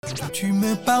Tu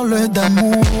me parles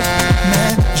d'amour,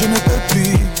 mais je ne peux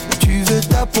plus. Tu veux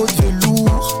ta peau de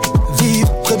velours,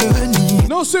 vivre près de Venise.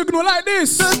 No signal like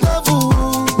this. Je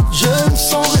t'avoue, je me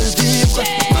sens revivre.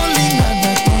 Dans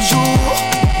l'ingana toujours,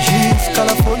 jusqu'à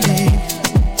la folie.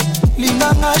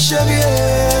 L'ingana chérie,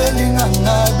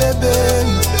 l'ingana bébé.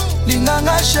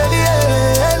 L'ingana chérie,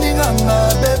 l'ingana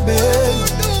bébé.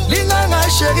 L'ingana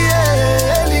chérie,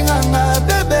 l'ingana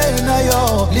bébé nayo.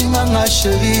 L'ingana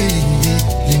chérie,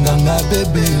 l'ingana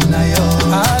bébé nayo.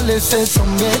 Ah laissez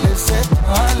tomber, laissez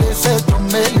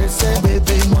tomber, laissez.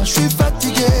 Bébé moi je suis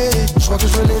fatigué, je crois que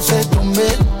je vais laisser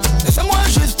tomber. Laissez-moi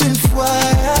juste une fois,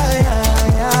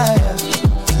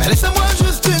 mais laissez-moi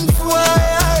juste une fois.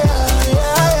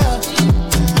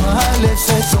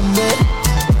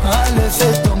 Ah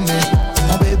laissez tomber,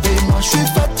 mon bébé moi je suis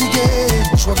fatigué,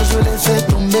 je crois que je vais laisser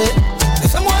tomber.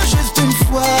 Laissez-moi juste une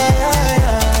fois,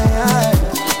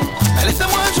 mais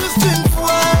laissez-moi juste une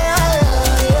fois.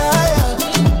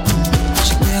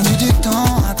 J'ai perdu du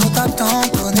temps à trop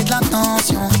t'attendre, donner de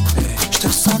l'attention. Je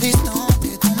te sens distant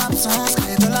et ton absence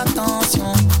crée de la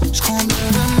tension. Je comble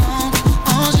le manque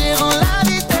en gérant la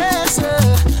vitesse.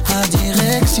 La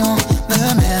direction me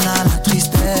mène à la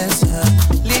tristesse.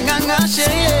 Linganga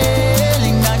chérie,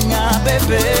 linganga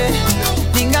bébé.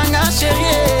 Linganga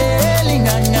chérie,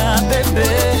 linganga bébé.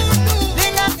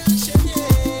 Linganga chérie,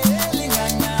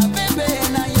 linganga bébé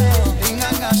nayo.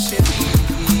 Linganga chérie,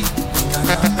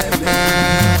 linganga bébé.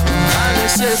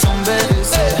 Laissez tomber,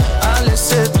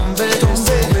 laissez tomber,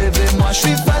 bébé. Moi je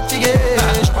suis fatigué,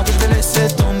 je crois que je vais laisser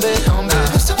tomber.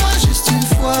 Laissez-moi juste une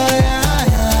fois,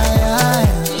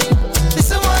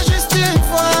 laissez-moi juste une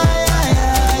fois.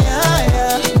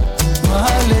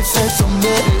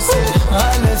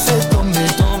 Laissez tomber,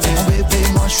 mon bébé.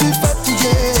 Moi je suis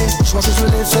fatigué, je crois que je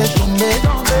vais laisser tomber.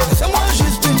 Laissez-moi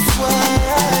juste une fois.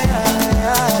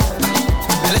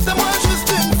 Laissez-moi juste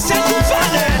une fois.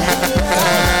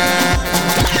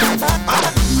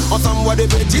 On s'envoie des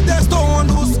petits testos en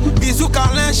douce. Bisous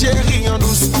câlin chérie en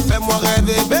douce. Fais-moi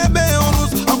rêver bébé en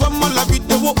douce. Envoie-moi la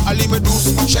vidéo, allez me douce.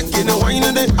 Chacun ne wine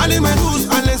allez me douce.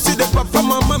 Allez c'est des papas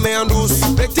maman mais en douce.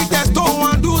 Petit testo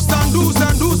en douce, en douce,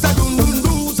 en douce, en douce.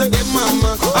 Et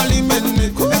maman, allez mène,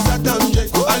 et ça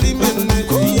t'enjaille, allez mène.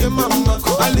 Et maman,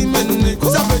 allez mène,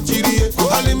 ça peut tirer,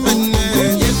 allez mène.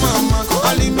 Et maman,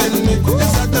 allez mène, et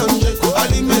ça t'enjaille,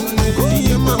 allez mène.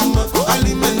 Et maman,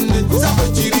 allez mène, ça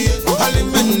peut tirer, allez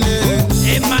mène.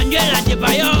 Emmanuel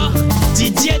Adebayor,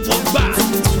 Didier Drogba.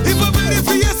 Il faut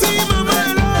vérifier si maman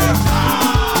est là.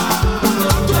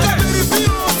 En tout cas,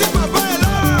 vérifions si papa est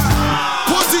là.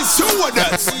 Position what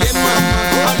that? Et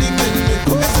maman, allez mène,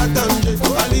 et ça t'enjaille,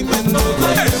 allez mène. Et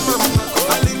maman,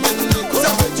 allez mène, ça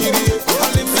peut tirer,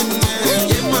 allez mène.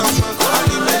 Et maman,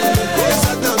 allez mène, et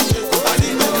ça t'enjaille,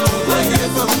 allez mène. Et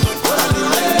maman, allez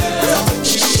mène, ça peut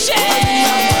tirer.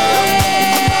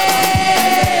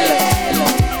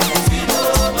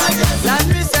 La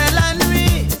nuit c'est la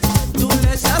nuit, tous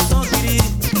les chats sont gris.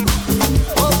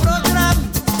 Au programme,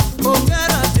 aucun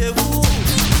rendez-vous.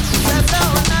 C'est ça,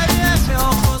 on n'a rien fait, on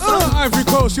consomme. Ivory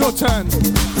Coast, your turn.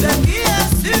 Ce qui est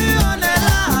sûr, on est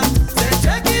là. C'est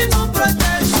Dieu qui nous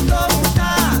protège tôt ou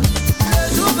tard. Le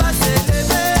jour va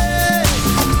s'élever.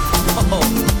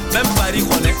 Même Paris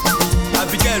connaît.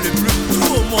 Abidjan est le plus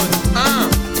doux au monde.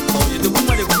 Oh, il y a de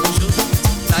beaucoup de choses.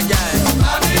 La guerre.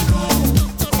 Avec nous,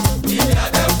 il y a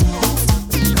des fous,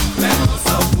 mais on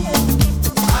s'en fout.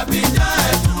 Abidjan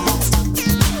est tout.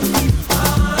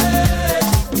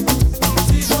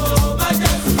 Siso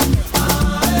Majesty.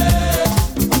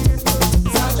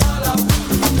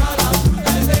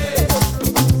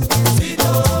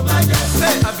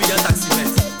 Abidjan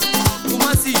taximètre.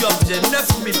 Comment si j'ai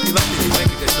 9000 qui va te livrer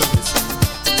quelque chose dessus.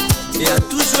 Il y a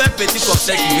toujours un petit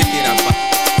cocktail qui veut te rapper.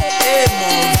 Eh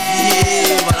mon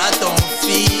vieux, voilà ton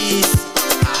fils.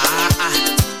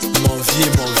 Mon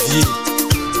vieux.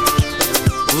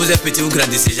 Vous êtes petit, vous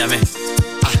grandissez jamais.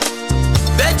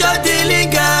 Bejo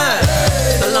Dillinger,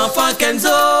 l'enfant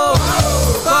Kenzo.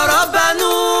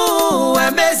 Korobanou,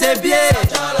 aimé ses pieds.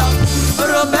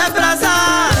 Robert Braza,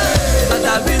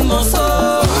 David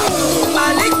Monceau.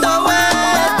 Malik Towe,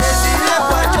 Désiré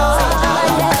Poicho.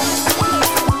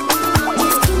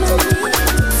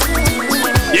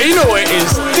 Yeah, you know it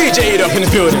is. DJ Eat Up in the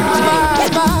building.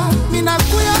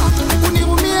 Minakuya,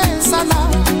 unirumie sana.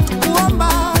 Kuomba,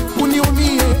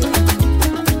 unirumie.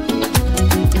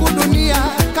 Kudunia,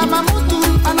 kama mtu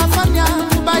anafanya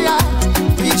kubaya.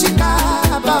 Ichika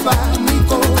baba,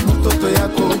 niko mtoto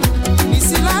yako.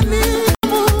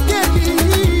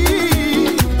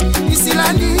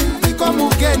 Isilani niko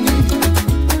mugeni.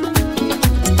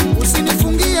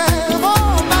 Usinifungie roho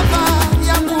baba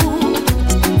yangu.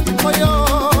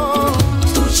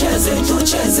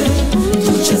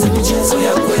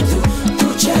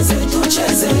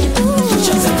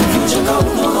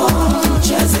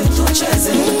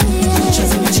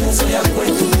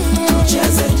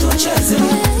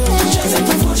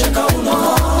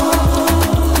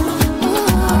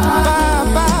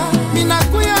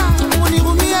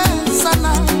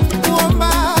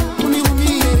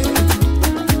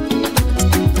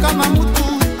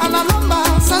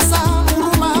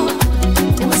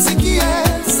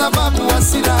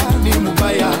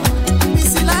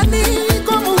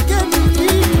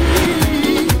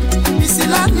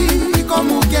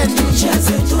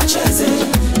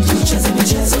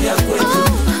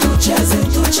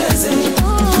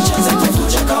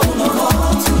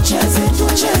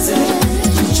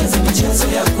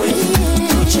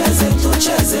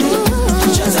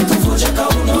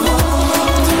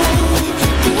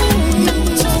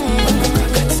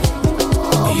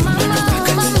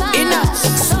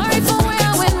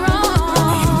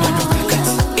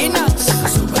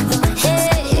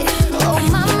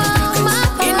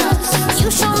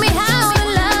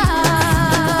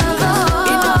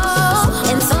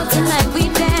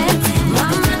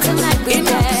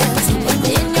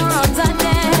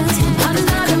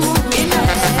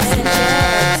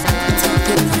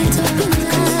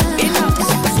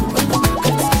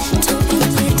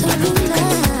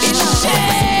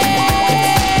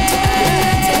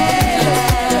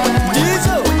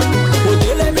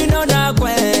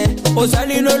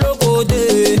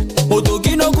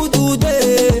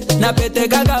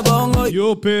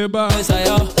 Yo Peba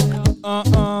Pesaya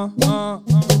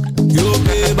Yo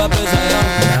Peba Pesaya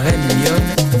La reine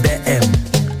mignonne BM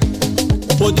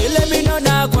Otele mino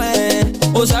na kwen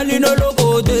Osali no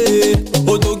lokote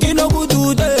Otoki no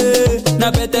kutute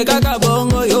Na pete kaka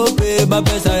bongo Yo Peba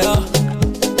Pesaya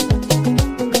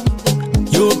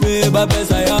Yo Peba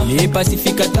Pesaya Les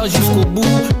pacificateurs jusqu'au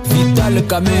bout Vital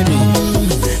Kameni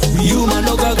Yuma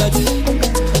no gagati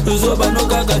Zoba no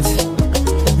gagati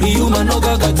Yuma no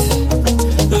gagati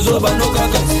Zoba no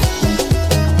gagati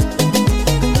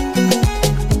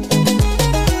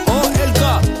OLK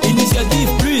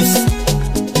Initiative Plus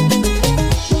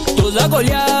Toza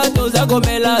Golia Toza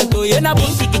Gomela Toyena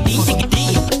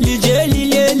Lilie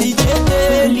Lilie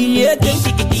Lilie Lilie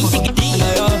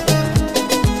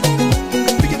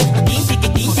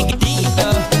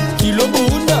Kilo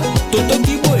Bunda Toto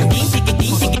Kibwe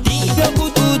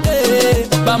Yokutute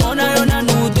Bamona Yona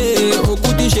Nute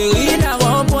Okuti chéri na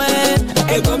rond-point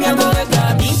Et combien vous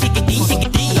réclamez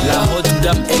La haute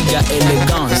dame égale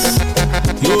élégance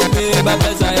Yo Peba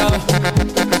Pesaya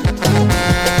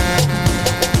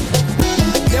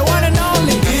The one and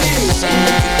only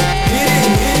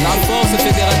La force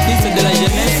fédératrice de la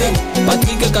jeunesse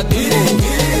Patrick Katumbo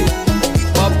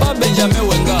Papa Benjamin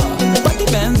Wenga Patty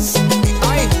Benz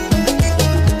Aïe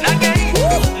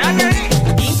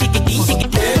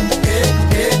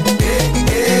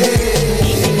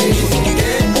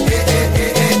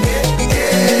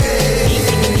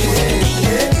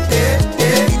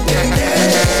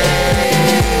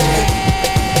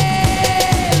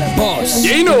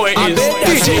Yeah, you know it is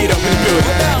DJ It Up in the building.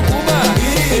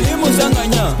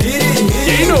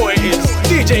 Yeah, you know it is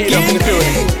DJ It Up in the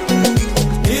building.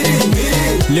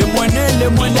 Les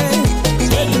moineaux,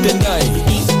 belle tendaille.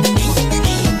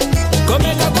 Comme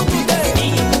elle a coupé.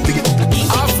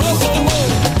 Afro Congo.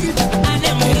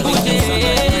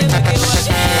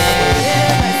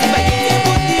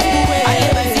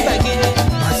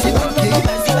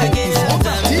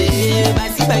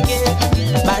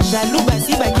 Bajalou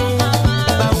basi bake,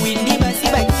 ba Willy basi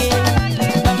bake,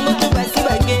 ba moto basi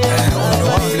bake.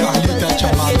 Honorable Alita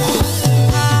Chamama.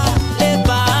 Les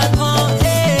patrons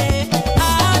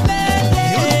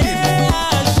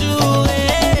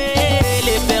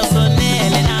les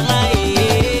personnels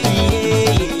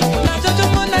na jojo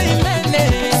mona imene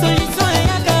solution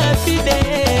ya karafide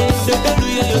de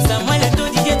Delouyo yo Samuel to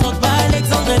Didier Drogba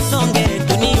Alexandre Songe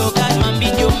Tony Okal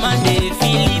Mambidi Omande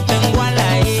Philippe Ngwala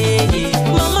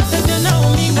Mama Tete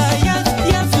Naomi Ngaya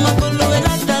Yas Makolo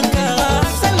Ela Dankara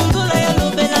Axel Nzola ya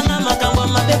Lobelanga Makambo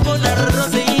Mabepo na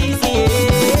Rose Izi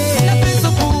La paix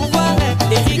au pouvoir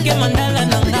Eric Mandala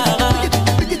Nangara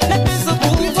La paix au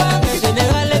pouvoir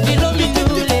Général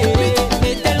Philomitoule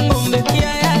Etel Ngombe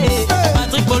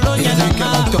Patrick Bologna Nanga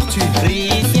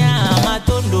Christian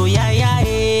Matondo Yaya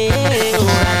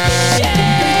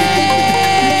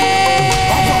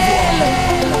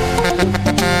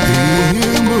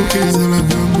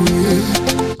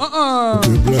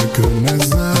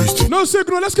No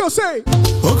signal, let's go say.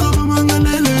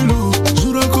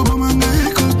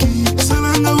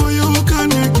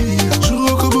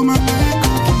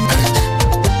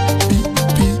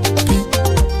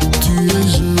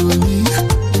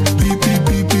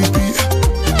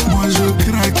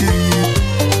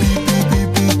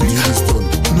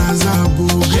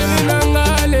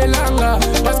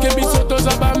 Parce que Bissoto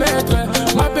ça va mettre.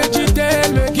 Ma petite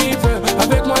elle me kiffe.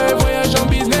 Avec moi elle voyage en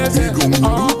business.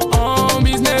 En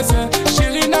business.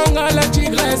 Chérie Nanga la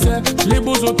tigresse. Les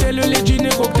beaux hôtels, les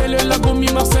dîners, cocktails, la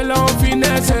gommie Marcella en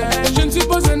finesse. Je ne suis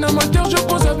pas un amateur, je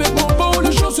pose avec mon beau.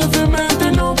 Le show se fait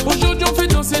maintenant. Aujourd'hui on fait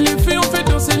danser les filles, on fait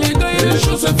danser les gars. Et le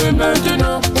show se fait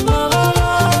maintenant.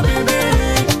 Bébé,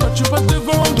 quand tu passes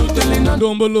devant toutes les nains.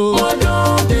 Dombolo.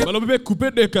 Balo bébé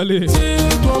coupé décalé. C'est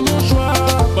toi mon choix.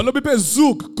 Balo bébé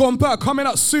Zouk, compact, coming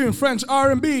out soon, French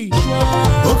R&B.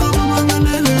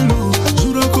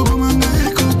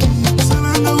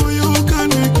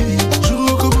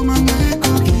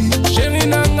 Chérie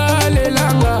Nanga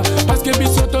lelanga, parce que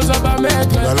Bissoto ça va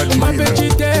mettre. Ma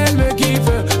petite elle me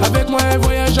kiffe, avec moi elle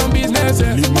voyage en business.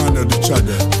 L'imane du Tchad.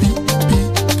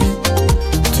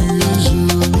 Tu es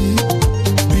jolie,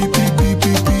 pipi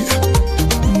pipi pipi.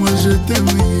 Moi je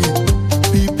t'aime,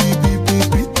 pipi pipi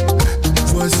pipi.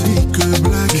 Voici que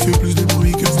Black fait plus de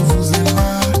bruit que vous êtes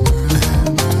là.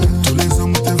 Tous les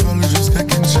hommes te veulent jusqu'à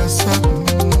Kinshasa.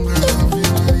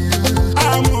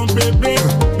 Ah mon bébé,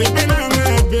 bébé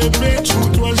nana, bébé,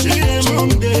 toi j'ai mon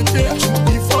bébé.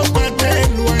 Il faut pas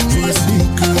t'éloigner. Voici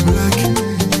que Black.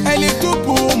 Elle est tout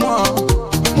pour moi,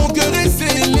 mon cœur est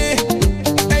scellé.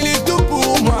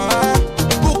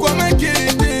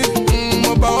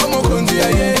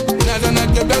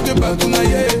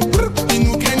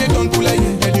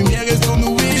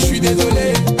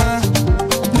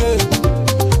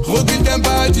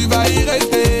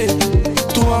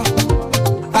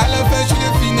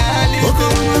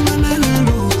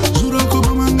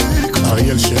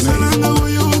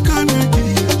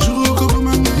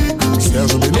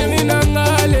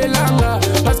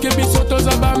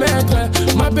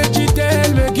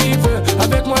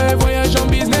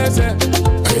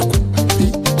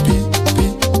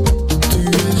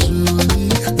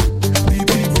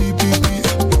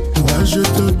 je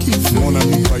te kiffe. Mon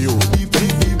ami Payo.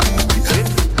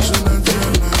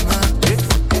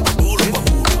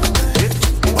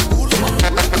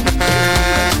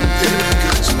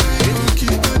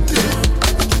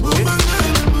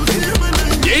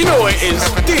 You know it is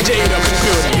DJ in the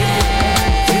computer.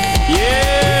 Yeah.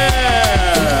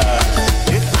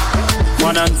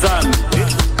 Mwananzan.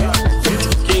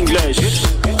 English.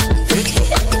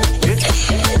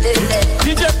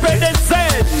 DJ PDZ.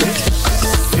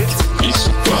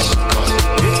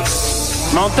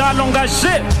 Mental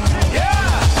engagé.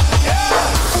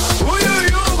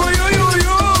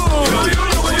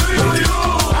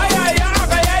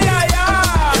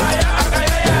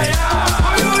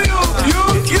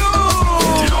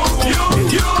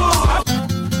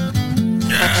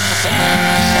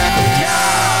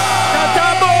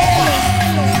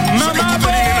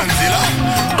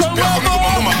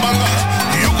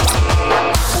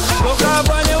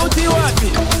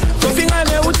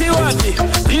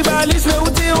 Tribalisme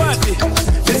uti wapi?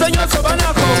 Nisonyo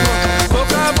sobana Kongo.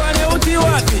 Kokabane uti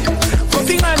wapi?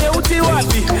 Kofingane uti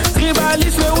wapi?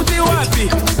 Tribalisme uti wapi?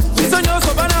 Nisonyo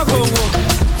sobana Kongo.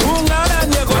 Ungala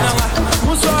ndeko nanga.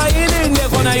 Muswahili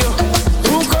ndeko na yo.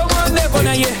 Ukongo ndeko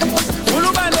na ye.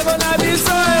 Uluba ndeko na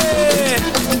biso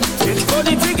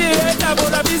politiki eta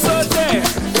bona biso te.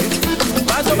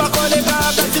 Bato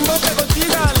bakoleka katimbote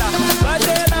kotigala.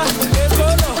 Batela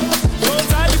ekolo.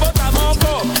 Ozali bota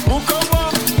moko. Ukongo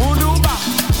uluba.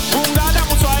 Ungala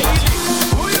muswahili.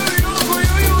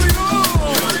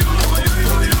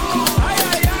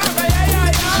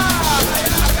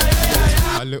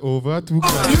 Allez, on va tout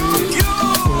casser.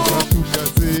 On va tout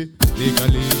casser.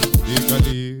 Décaler,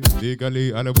 décaler,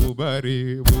 décaler. Allez, boubari,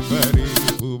 boubari,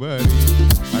 boubari.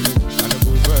 Allez, allez,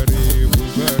 boubari,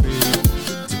 boubari.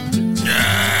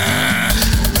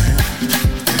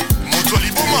 Moto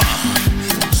liboma.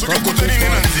 Soki kotani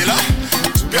nina nzela.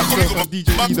 Pia komi ko DJ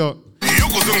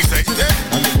Yoko zongi saite.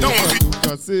 On va tout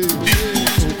casser.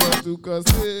 On va tout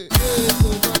casser. On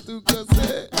va tout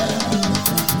casser.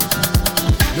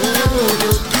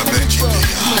 Gaben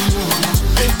Chitea.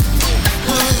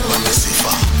 Bana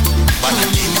Sefa. Bana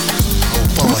Kini.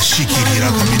 Opa wa shikirira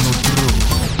kabino tro.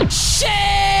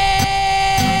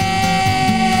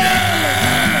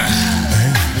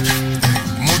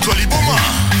 Moto liboma.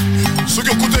 Soki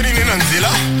okutani nina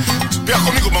nzela. Pia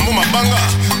komi ko bambo mabanga.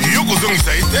 Yoko zongi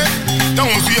saite.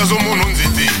 Tango musu ya zomono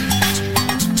nzete.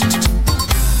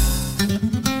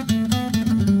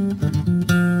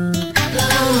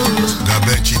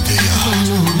 Gaben Chitea.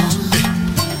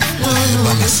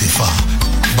 Bana Sefa.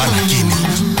 Bana Kini.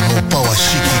 Opa wa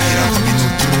shikirira kabino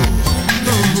tro.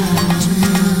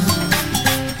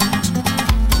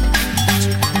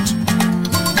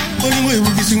 Olingo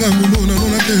ebukisinga mumona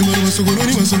nona temba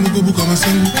basokoloni masango kobuka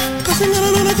masango kasi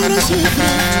ngana nona kana sekre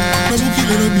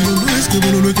nabukile na bilolo eske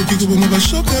bololo ekoki koboma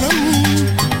bashoka na mu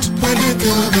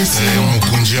paletera basi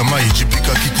mokonzi ya mai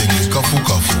ejipika kitenge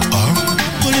kafukafu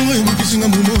olingo ebukisinga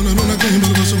mumona nona temba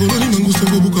basokoloni mangusta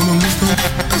kobuka mangusta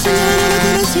kasi ngana nona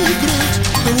kana sekre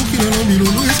nabukile na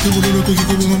bilolo eske bololo ekoki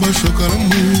koboma bashoka na mu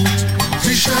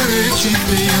Richard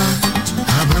Echipea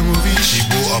Abramovich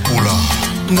Chibo Apula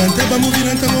nganta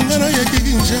bamuvira ntango ngana ya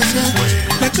Kinshasa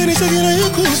nakanisaki na yo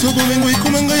koso bomengo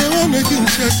ekomanga ya wana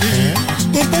Kinshasa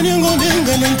kompani yango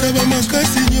ndenga na ntaba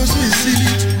makasi nyonso esili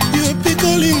yo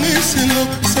pikolinga eselo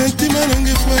santima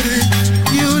nange foire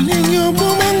yo lingi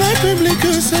obomanga publike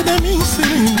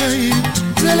osadamingiseli ngai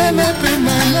zela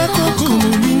napema nakoko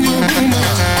molingi oboma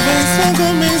Vincent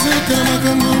Gomez etala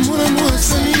makambo mbona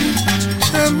mwasali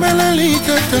Shamala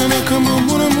likata na makambo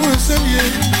mbona mwasali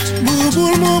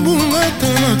Bubul mobungata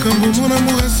makambo mona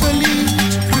mwasali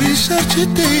Richard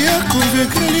Chitea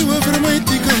convaincre liwa vraiment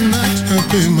itikana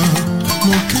apema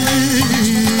moke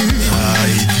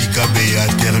Itikabe ya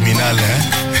terminal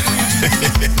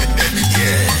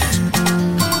Yeah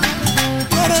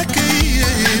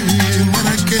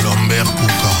Marake Lambert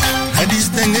Kouka A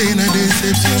distingue na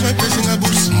déception va passer na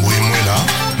bourse Mbouemouela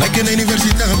Nakena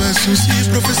université ba souci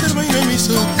professeur maina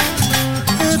miso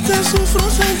Ata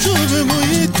souffrance en jove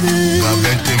moyete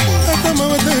Gaben Tembo Ata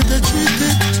mawata ata chuite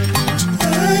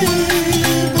Aïe,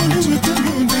 volume comme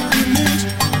on déconne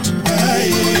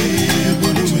Aïe,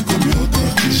 volume comme on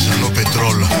tortue Jano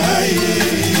Pétrole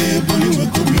Aïe, volume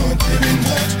comme on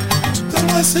telenga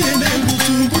Tangwa sene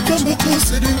mutu, mbuto mboko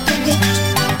sene ntongo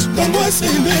Tangwa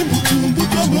sene mutu,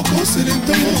 mbuto mboko sene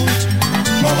ntongo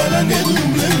Mawalange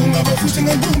double, nunga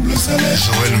bafutinga double salaire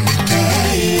Joël Mbite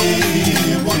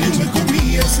Aïe, volume comme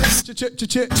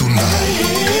Tunda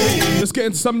Let's get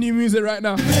into some new music right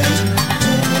now.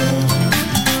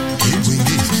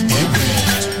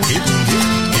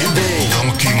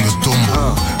 Don King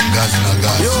Tombo Gaz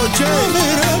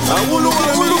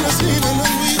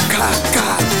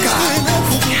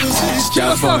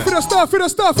start.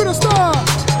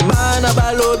 Bana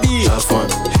balobi,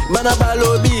 bana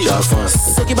balobi,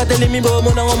 ceux qui battent les mimos,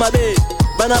 mon nom m'a bé.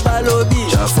 Bana balobi,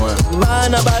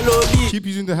 bana balobi. Keep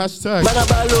using the hashtag Bana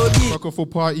balobi. Francophone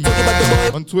Party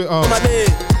on Twitter.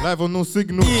 Live on No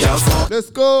Signal.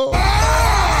 Let's go.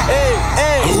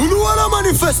 Hey. Oulu ala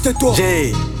manifeste-toi.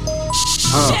 Jay.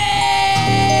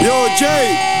 Yo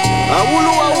Jay.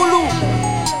 Aoulou.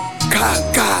 Ka.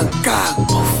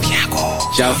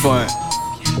 Jafon.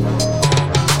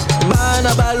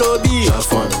 Bana balobi,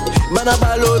 bana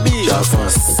balobi.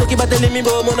 Ceux qui battent les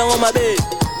mimos, mon nom m'a bé.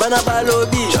 Bana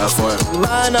balobi,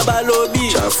 bana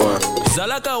balobi.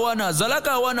 Zalaka wana.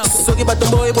 Ceux qui battent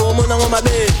boy, mon nom m'a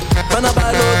bé. Bana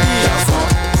balobi. Jafon.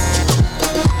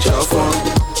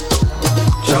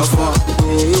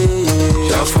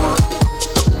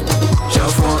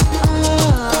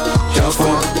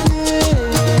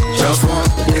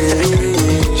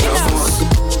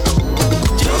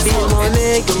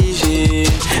 Négligé,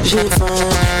 j'ai faim.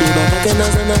 Il va pas qu'un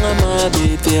dans un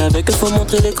m'habiter. Avec eux faut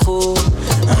montrer les crocs.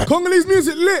 Congolese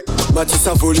music lit.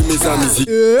 Batisa voli mes amis.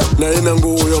 Na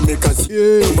enango oyo mekazi.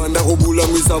 Banda robula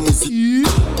mwiza muzi.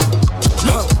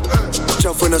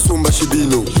 Chafwe na somba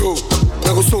shibino.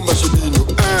 Na kusomba shibino.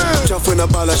 Chafwe na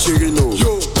bala shirino.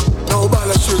 Na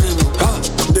obala shirino.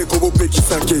 Ndeko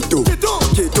bopekisa keto.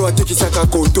 Keto atekisa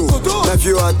kakoto. Na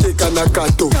vio ateka na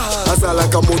kato.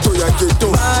 Azalaka moto ya keto.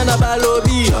 Bana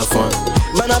balobi,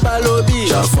 bana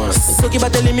balobi. Ceux qui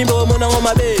battent les mimos, mon nom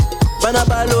m'a bé. Bana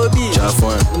balobi,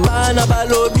 bana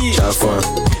balobi.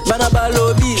 Bana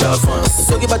balobi.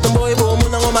 Ceux qui battent boy, mon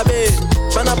nom m'a bé.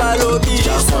 Bana balobi.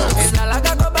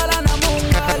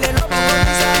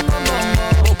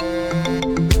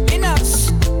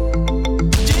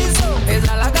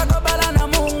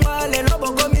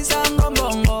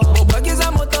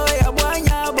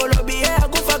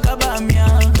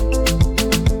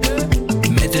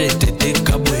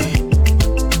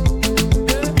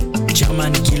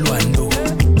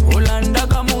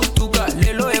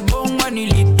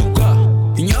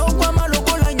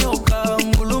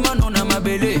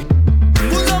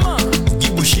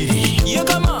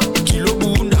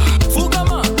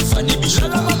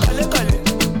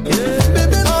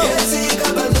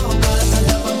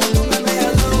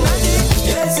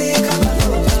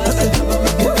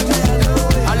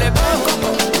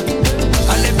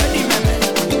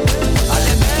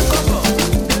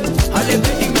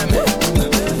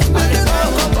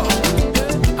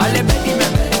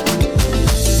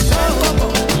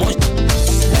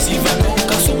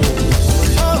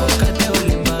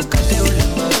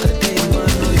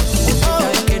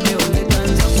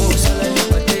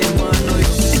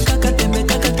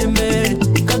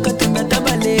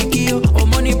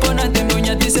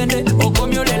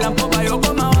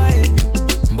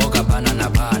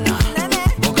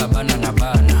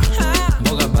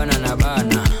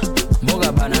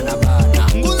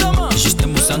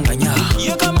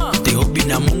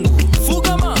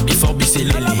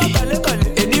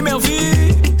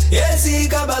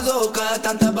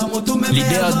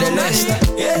 Leader de l'Est.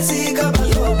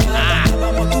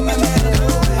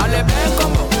 Allez ben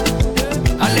combo,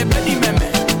 allez ben di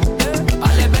meme,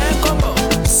 allez ben combo,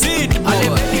 Sid, allez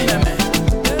ben di meme,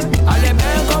 allez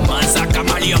ben combo, Mansa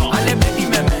Camaleon, allez ben di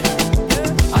meme,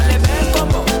 allez ben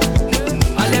combo,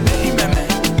 allez ben di meme,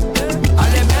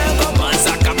 allez ben combo,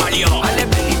 Mansa Camaleon, allez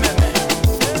ben di meme,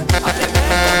 allez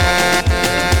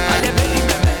ben di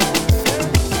meme.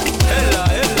 Ella,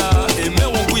 et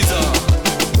Meron Guiza.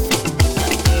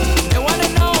 The one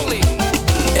and only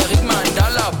Eric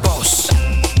Mandala Boss.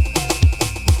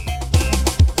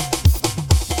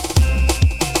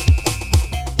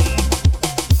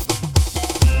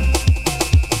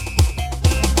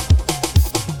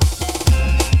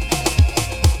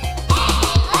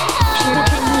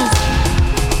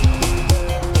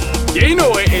 Yeah, you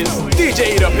know it is.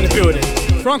 DJ It Up in the building.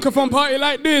 Francophone party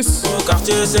like this. Au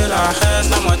quartier c'est la haine,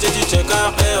 la moitié du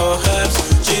checker est au Heps.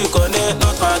 Tu connais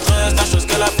notre adresse, la chose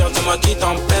qu'elle a faire, dis-moi qui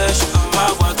t'empêche. Ma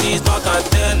voix glisse dans ta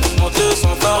tête, monte le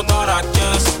son fort dans la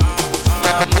caisse.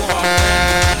 L'amour en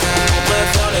peine, on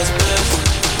préfère l'espèce.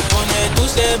 On est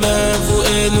tous les mêmes, vous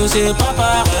et nous c'est pas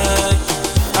pareil.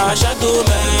 À chaque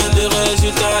domaine, le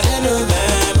résultat est le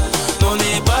même. On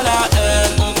n'est pas la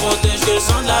haine, on protège que le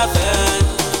sang de la peine.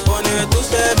 On est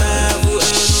tous les mêmes, vous et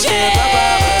nous c'est pas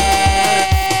pareil.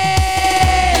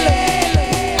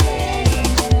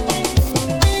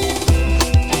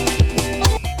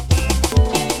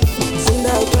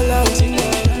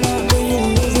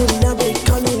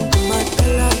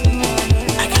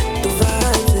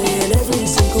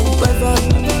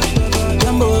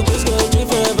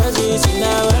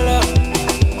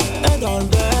 Dans le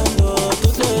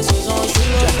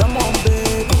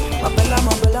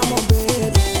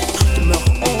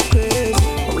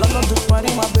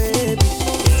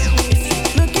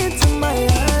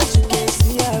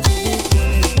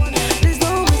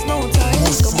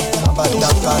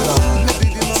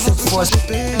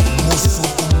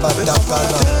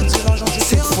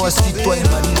Cette fois-ci, toi et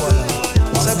Mani, voilà.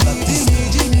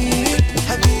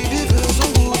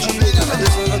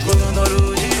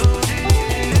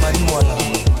 Mani, voilà.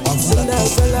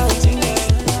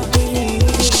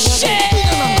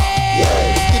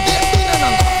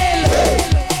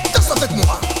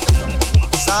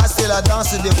 Ça, c'est la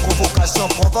danse des provocations.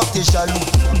 Provoque tes jaloux.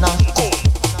 Nanko.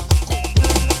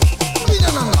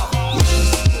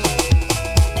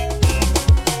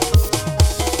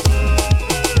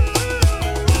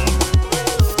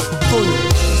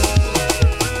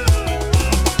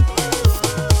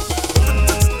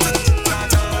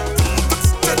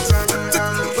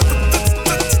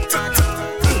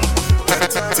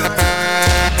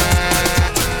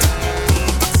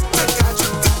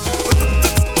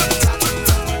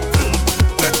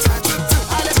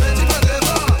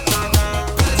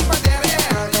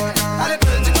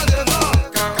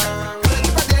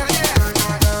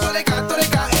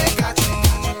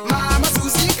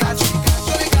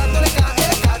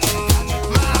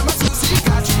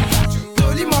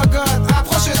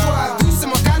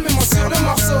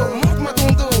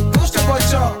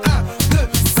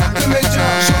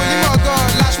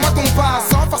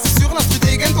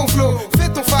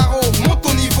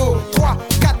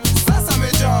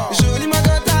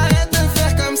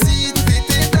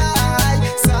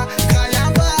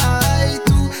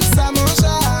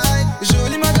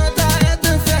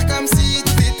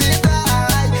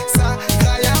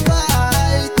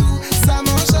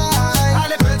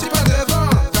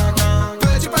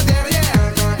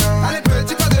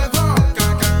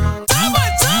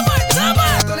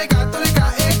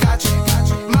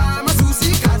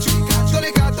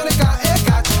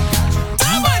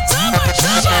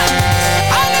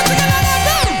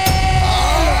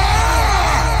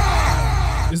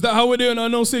 How we doing on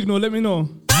no signal? Let me know.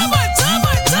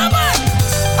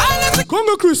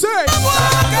 Congo Crusade.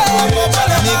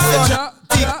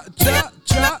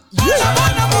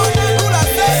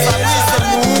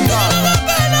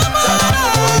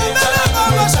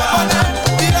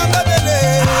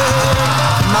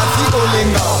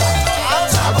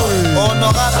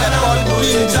 Honorable Paul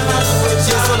Bouin,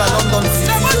 sur la London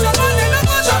City.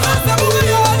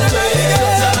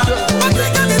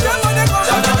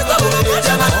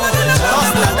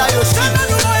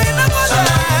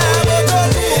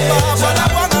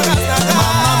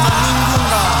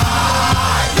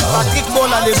 Patrick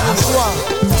Bola les bourgeois,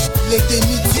 les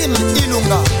Témitim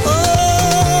Ilunga.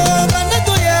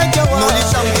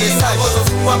 Nolita Message,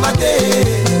 Wamate,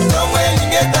 Noé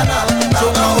Lingetana,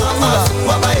 Joma Okula,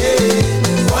 Wamae,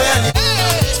 Royali,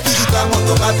 Spirita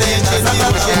Motomate,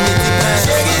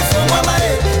 Chéri, Fongwamae,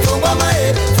 Fongwamae,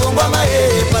 Fongwamae,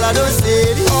 Palado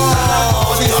Seri,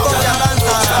 Cisco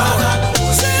Yabanta,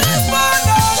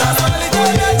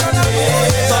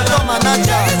 Tonton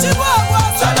Manaja,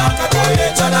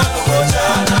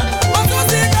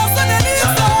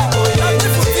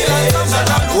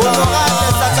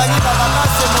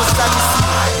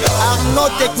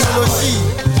 Arnaud Technologie,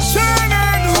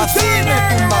 Rafine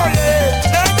Toumba,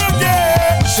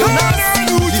 Jonas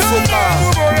Lifoka,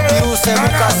 Hirose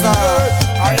Mukasa,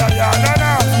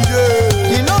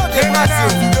 Dino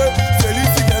Demasio,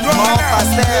 Mon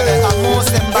Pasteur Amos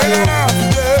Mbayo,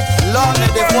 l'homme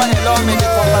de foi et l'homme de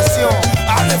compassion.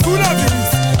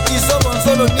 Iso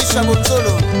Bonzolo Nisha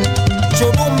Bonzolo,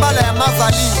 Jobo Mbala ya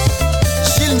Mavali,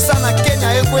 Gilles Msana Kenya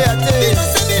Ekoyate,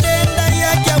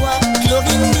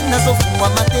 Glorini Nazofungwa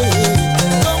Mate,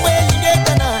 Kongwe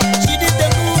Lingetana, Chidite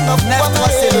Kunga Fungwa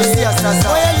Mate, Selosi Asasa,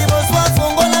 Oya Liboswa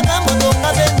Fongola Kamoto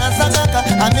Ngabe Nazakaka,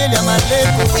 Amelia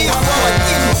Maleko,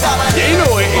 Yeah, you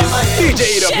know it is DJ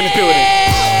Eat Up in the building.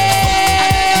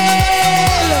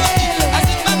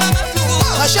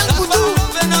 Rachel Boudou,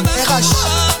 RH.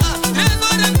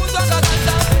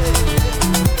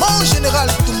 Mon général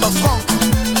Toumba Franck.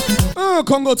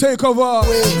 Congo Takeover.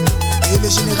 Oui, et le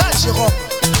général Jérôme.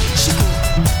 Chico,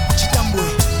 Chitamboué,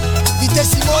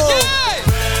 Vitessimo.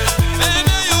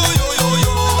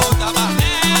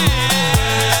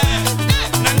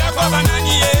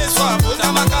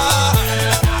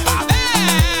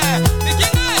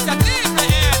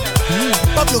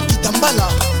 Pablo Kitambala,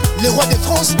 le roi de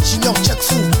France, Junior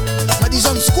Tchakfou.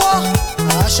 Madison Square,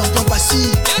 champion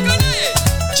passif.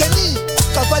 Jenny,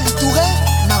 Cavalli Touré,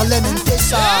 Marlène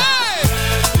Ntessa.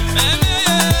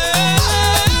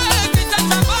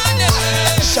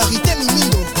 Charité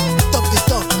Mimindo, top de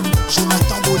top,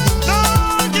 Jonathan Bolingi.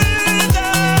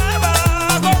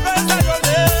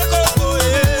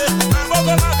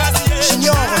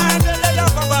 Junior,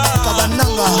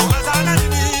 Kabananga.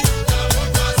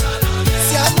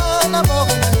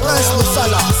 Prince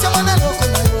Moussala.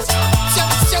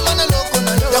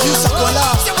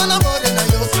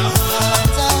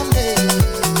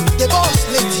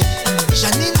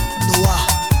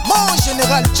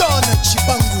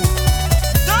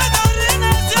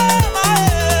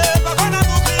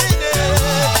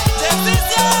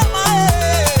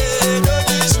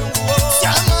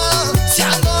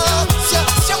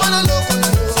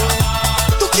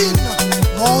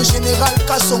 Général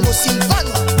Kassongo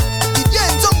Sylvano, Didier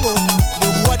Nzongo, le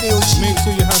roi des Oji,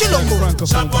 Chilongo.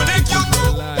 Japonais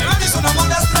Kyoto, Emani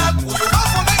Sonamonda Strap,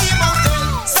 Uyumafonda Imonte,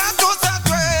 Sato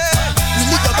Satwe,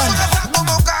 Willy Gabana,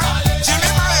 Sakomoka, Jimmy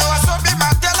Mayo Asobi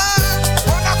Matela,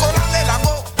 Ona Kolande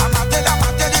Lago, Amatela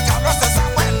Mateli Carlos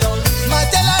Samuel,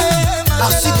 Matela,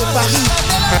 Arcy de Paris,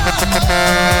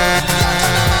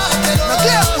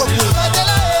 Claire Popo,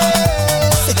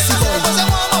 Sexy Boy,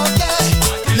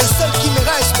 le seul qui me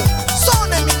reste, son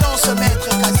éminence maître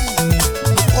Kazi,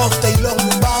 le prof Taylor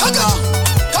Mubanga,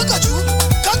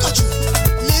 Kakachou,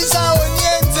 Lisa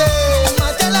Oniente,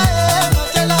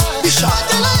 Bicha,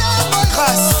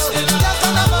 Grace,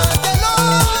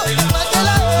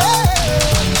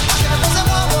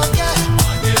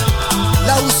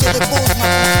 là où se repose ma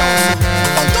confiance,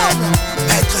 Fantôme,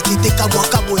 maître Tete Kabwa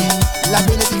Kabwe, la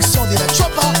bénédiction de la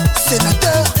Chopa,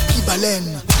 sénateur qui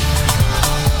baleine.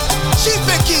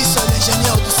 Chipekis,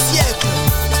 l'ingénieur du siècle,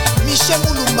 Michel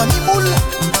Moulumba Mimoul,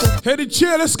 Hey, the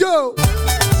chair, let's go.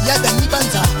 Yadani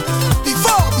Banza,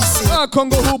 before BC. Ah,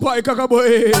 Congo Hoopa et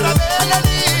Kakaboy.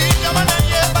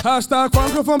 Hashtag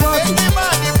Francophone Party.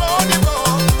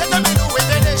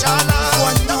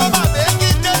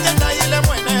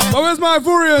 But where's my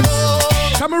Ivorians?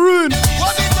 Cameroon.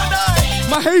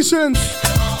 My Haitians.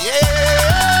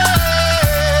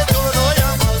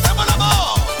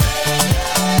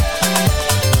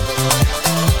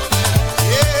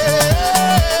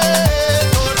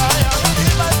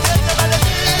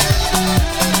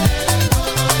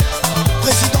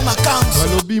 Président Macams,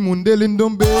 Malobi Mundele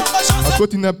Ndombe. À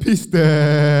côté de la piste.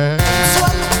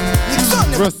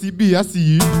 Rossi B, I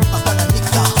see you. Papa la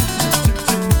Nicta,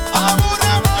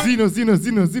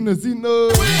 Zino.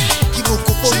 Kibo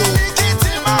Kopolo,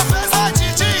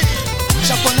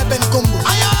 Japonais Ben Combo,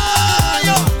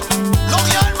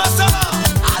 L'Oréal Masala,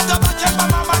 Atabakel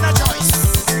Mama Mana Joyce.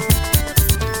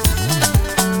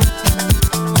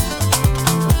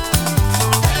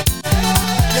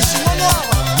 les Chinois noirs,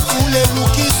 ou les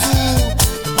Loukissou,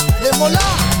 les Molas,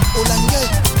 Olangais,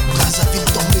 Brazzaville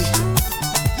tombé,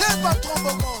 les patrons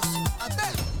Bogos.